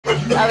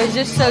I was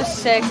just so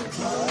sick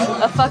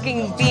of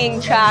fucking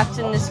being trapped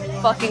in this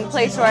fucking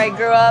place where I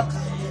grew up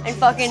and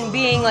fucking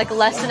being like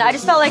less than, I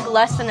just felt like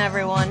less than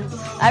everyone.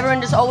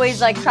 Everyone just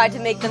always like tried to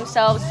make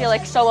themselves feel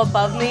like so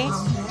above me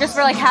just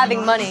for like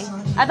having money.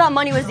 I thought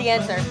money was the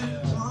answer.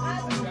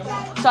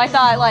 So I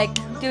thought like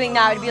doing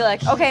that would be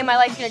like, okay, my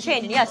life's gonna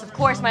change. And yes, of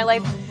course, my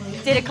life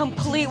did a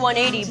complete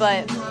 180,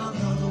 but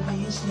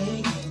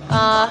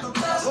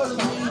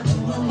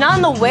not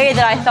in the way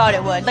that I thought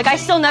it would. Like, I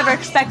still never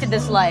expected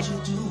this life.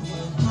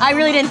 I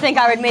really didn't think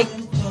I would make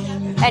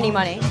any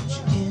money.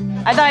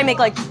 I thought I'd make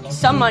like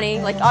some money,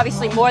 like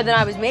obviously more than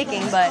I was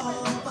making, but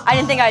I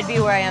didn't think I'd be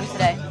where I am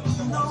today.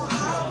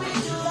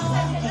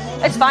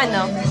 It's fine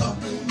though,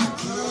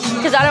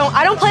 because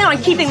I don't plan on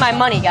keeping my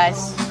money,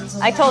 guys.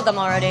 I told them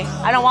already.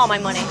 I don't want my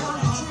money.